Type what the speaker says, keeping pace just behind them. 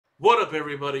What up,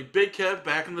 everybody? Big Kev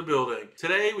back in the building.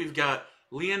 Today we've got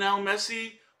Lionel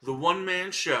Messi, the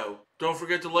one-man show. Don't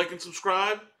forget to like and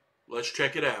subscribe. Let's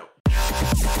check it out.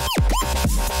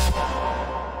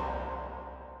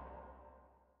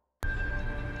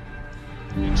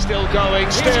 Still going.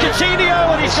 It's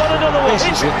Coutinho, and he's got another one. It's 8.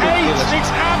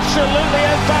 It's absolutely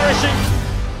embarrassing.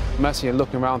 Messi and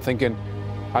looking around thinking,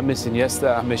 I miss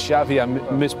Iniesta, I miss Xavi, I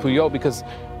miss Puyol, because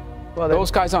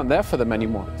those guys aren't there for them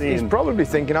anymore. He's probably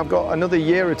thinking, I've got another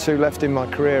year or two left in my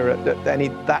career at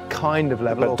that kind of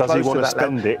level. But does he want to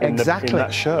spend it in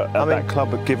that shirt at that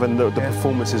club, given the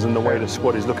performances and the way the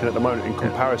squad is looking at the moment in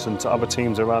comparison to other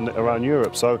teams around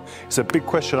Europe? So it's a big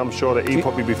question, I'm sure, that he'll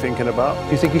probably be thinking about.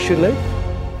 Do you think he should leave?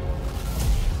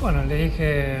 Bueno, le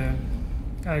dije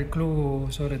al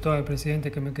club, sobre todo al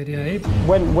presidente, que me quería ir.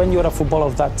 When you're a footballer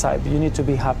of that type, you need to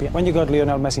be happy. When you got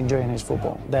Lionel Messi enjoying his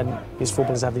football, then his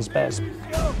football is at his best.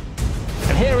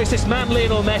 And here is this man,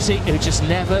 Lionel Messi, who just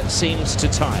never seems to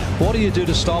tire. What do you do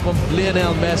to stop him?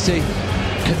 Lionel Messi,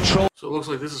 control. So it looks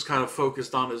like this is kind of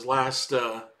focused on his last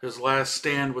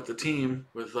stand with the team,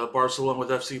 with Barcelona, with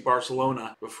FC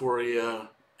Barcelona, before he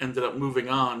ended up moving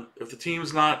on. If the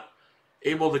team's not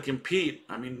able to compete,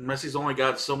 I mean, Messi's only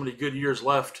got so many good years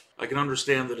left. I can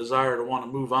understand the desire to want to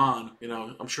move on. You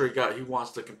know, I'm sure he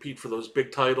wants to compete for those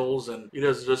big titles, and he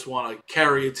doesn't just want to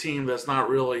carry a team that's not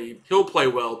really, he'll play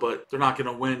well, but they're not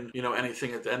going to win, you know,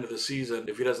 anything at the end of the season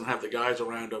if he doesn't have the guys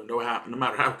around him, no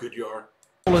matter how good you are.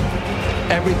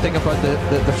 Everything about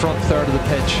the front third of the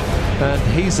pitch, and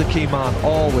he's the key man,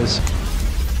 always.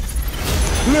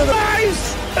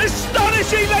 Nice!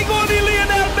 Astonishing like only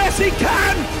Lionel Messi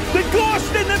can! The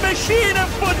ghost in the machine of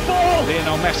football!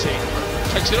 Lionel Messi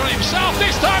takes it on himself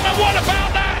this time, and what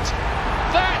about that?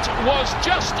 That was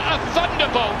just a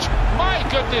thunderbolt. My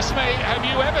goodness me, have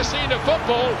you ever seen a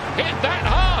football hit that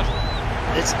hard?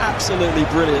 It's absolutely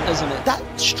brilliant, isn't it? That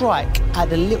strike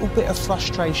had a little bit of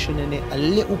frustration in it, a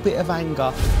little bit of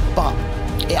anger, but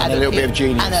it had a little bit of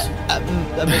genius.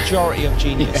 And a majority of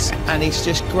genius. Yeah. And it's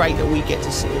just great that we get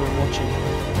to sit here and watch him.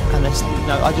 And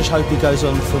I just hope he goes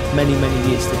on for many, many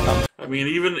years to come. I mean,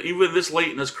 even this late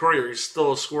in his career, he's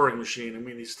still a scoring machine. I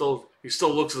mean, he still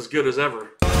looks as good as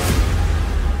ever.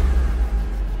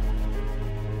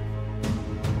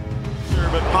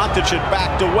 But Pontic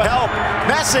backed away. Help!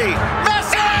 Messi!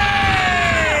 Messi!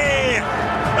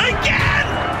 Again!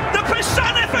 The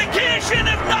personification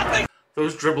of nothing!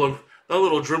 That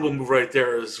little dribble move right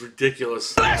there is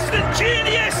ridiculous. Less than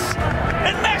genius!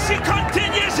 And Messi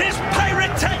continues his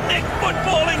pyrotechnic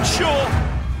footballing show.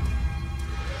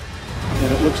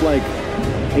 And it looks like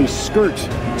a skirt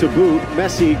to boot.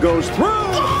 Messi goes through!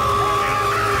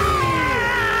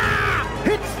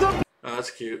 Hits the...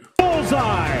 That's cute.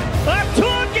 Bullseye! I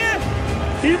told you!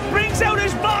 He brings out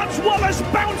his Marge Wallace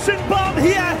bouncing bomb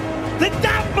here! The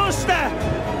dam buster!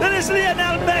 That is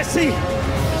Lionel Messi!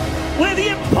 Where the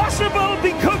impossible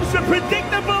becomes the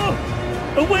predictable,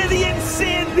 and where the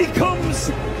insane becomes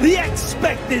the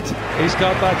expected. He's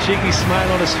got that cheeky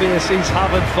smile on his face, he's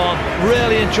having fun,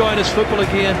 really enjoying his football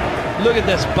again. Look at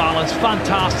this balance,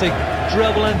 fantastic,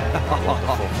 dribbling.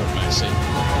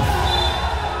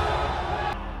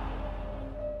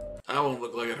 That won't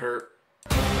look like it hurt.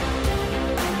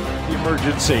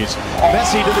 Emergencies.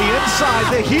 Messi to the inside,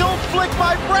 the heel flick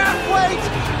by Brathwaite.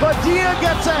 Badia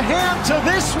gets a hand to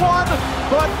this one,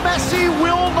 but Messi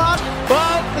will not.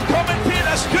 Well, the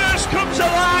commentator's curse comes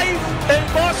alive,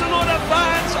 and Barcelona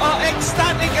fans are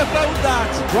ecstatic about that.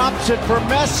 Drops it for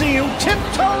Messi, who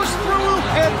tiptoes through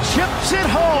and chips it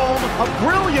home. A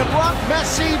brilliant run,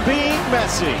 Messi being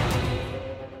Messi.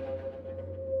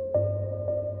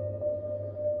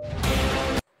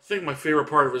 I think my favorite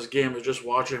part of his game is just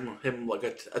watching him like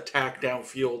attack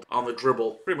downfield on the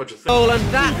dribble. Pretty much a thing. Oh, and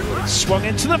that swung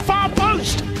into the far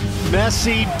post.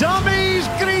 Messi dummies,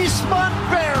 Griezmann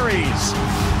buries.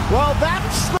 Well, that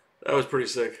was pretty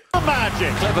sick. The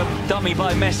magic. Clever dummy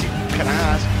by Messi. Can I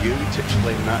ask you to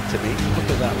explain that to me? Look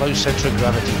at that low centre of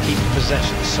gravity, keeping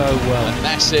possession so well. And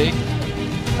Messi.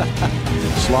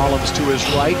 Slaloms to his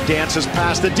right, dances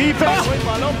past the defense.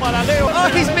 Oh,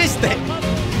 he's missed it.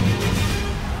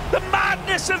 The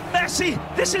madness of Messi.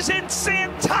 This is insane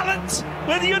talent.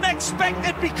 Where the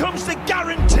unexpected becomes the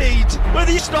guaranteed. Where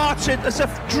he starts it as a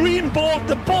dream ball.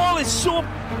 The ball is so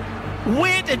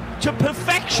weighted to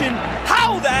perfection.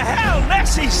 How the hell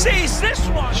Messi sees this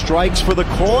one? Strikes for the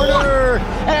corner.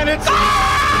 And it's...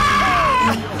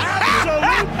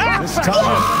 Absolute this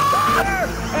time.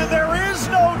 And there is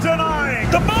no denying.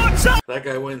 The board's up. That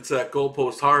guy went to that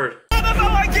goalpost hard.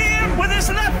 Again with his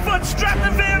left foot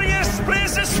Stradivarius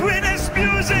plays the sweetest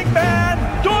music, man.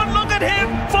 Don't look at him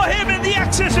for him in the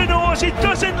X's and O's. He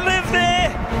doesn't live there.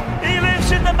 He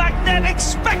lives in the magnetic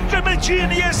spectrum of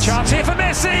genius. Chance here for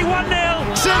Messi. 1-0.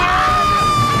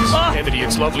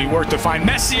 It's lovely work to find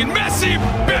Messi, and Messi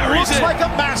buries it. Looks like a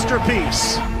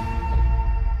masterpiece.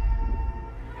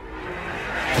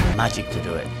 Magic to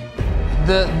do it.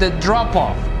 The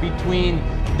drop-off between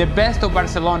the best of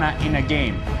Barcelona in a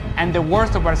game and the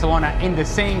worst of Barcelona in the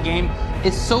same game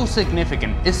is so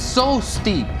significant. It's so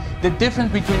steep. The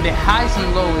difference between the highs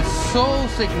and lows is so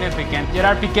significant.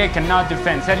 Gerard Piqué cannot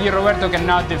defend. Sergio Roberto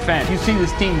cannot defend. You see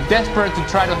this team desperate to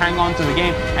try to hang on to the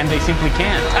game, and they simply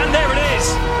can't. And there it is.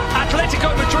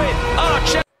 Atletico Madrid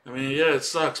are... I mean, yeah, it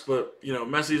sucks, but, you know,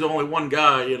 Messi's only one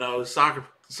guy. You know, the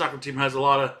soccer team has a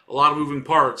lot of moving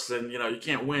parts, and, you know, you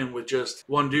can't win with just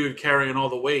one dude carrying all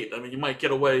the weight. I mean, you might get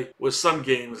away with some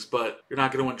games, but you're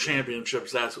not going to win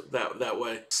championships that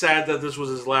way. Sad that this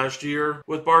was his last year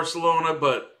with Barcelona,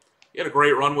 but he had a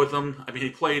great run with them. I mean, he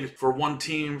played for one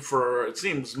team for, it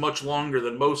seems, much longer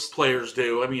than most players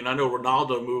do. I mean, I know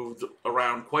Ronaldo moved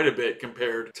around quite a bit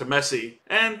compared to Messi,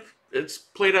 and it's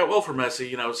played out well for Messi.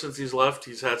 You know, since he's left,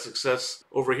 he's had success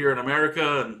over here in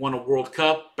America and won a World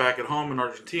Cup back at home in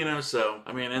Argentina. So,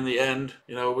 I mean, in the end,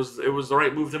 you know, it was the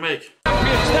right move to make. They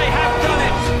have done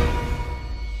it.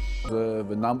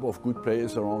 The number of good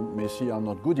players around Messi are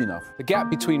not good enough. The gap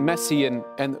between Messi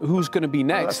and who's going to be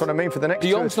next. That's what I mean. For the next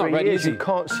 2 or 3 years, you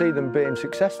can't see them being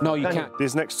successful. No, you can't.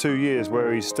 These next 2 years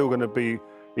where he's still going to be,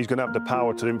 he's going to have the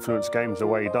power to influence games the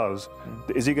way he does.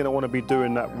 Is he going to want to be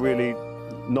doing that really,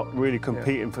 not really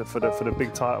competing for the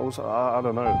big titles? I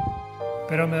don't know.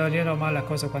 Pero me dolieron más las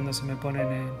cosas cuando se me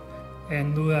ponen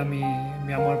en duda mi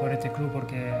amor por este club,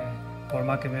 porque por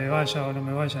más que me vaya o no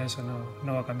me vaya, eso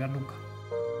no va a cambiar nunca.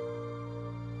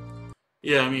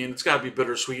 Yeah, I mean, it's got to be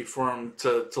bittersweet for him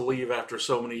to leave after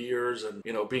so many years, and,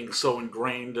 you know, being so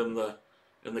ingrained in the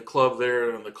club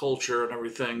there and the culture and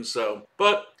everything. So,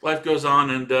 but life goes on,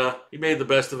 and he made the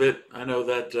best of it. I know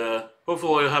that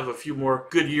hopefully he'll have a few more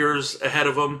good years ahead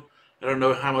of him. I don't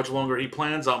know how much longer he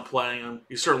plans on playing, and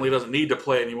he certainly doesn't need to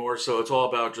play anymore. So it's all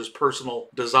about just personal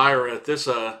desire at this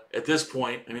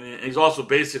point. I mean, he's also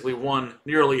basically won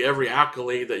nearly every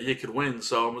accolade that you could win.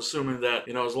 So I'm assuming that,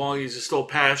 you know, as long as he's still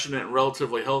passionate and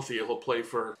relatively healthy, he'll play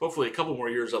for hopefully a couple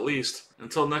more years at least.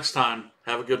 Until next time,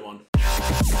 have a good one.